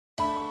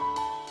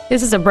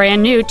This is a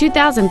brand new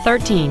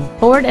 2013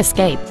 Ford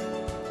Escape.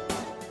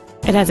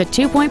 It has a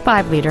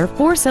 2.5-liter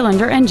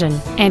four-cylinder engine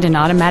and an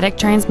automatic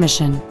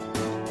transmission.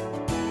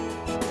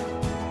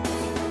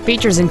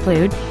 Features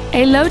include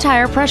a low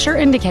tire pressure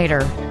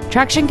indicator,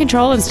 traction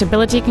control and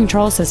stability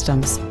control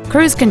systems,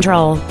 cruise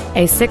control,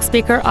 a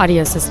 6-speaker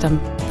audio system,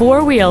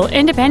 4-wheel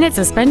independent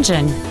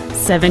suspension,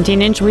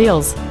 17-inch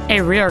wheels,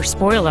 a rear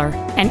spoiler,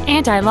 an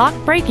anti-lock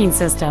braking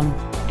system,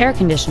 air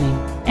conditioning,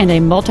 and a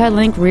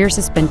multi-link rear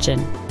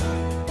suspension.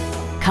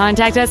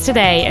 Contact us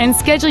today and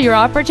schedule your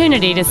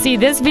opportunity to see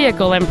this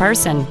vehicle in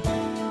person.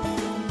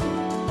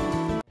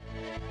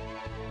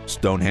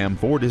 Stoneham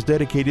Ford is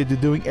dedicated to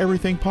doing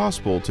everything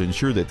possible to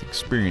ensure that the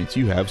experience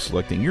you have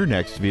selecting your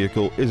next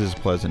vehicle is as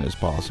pleasant as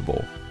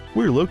possible.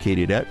 We're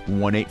located at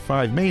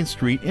 185 Main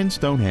Street in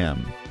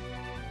Stoneham.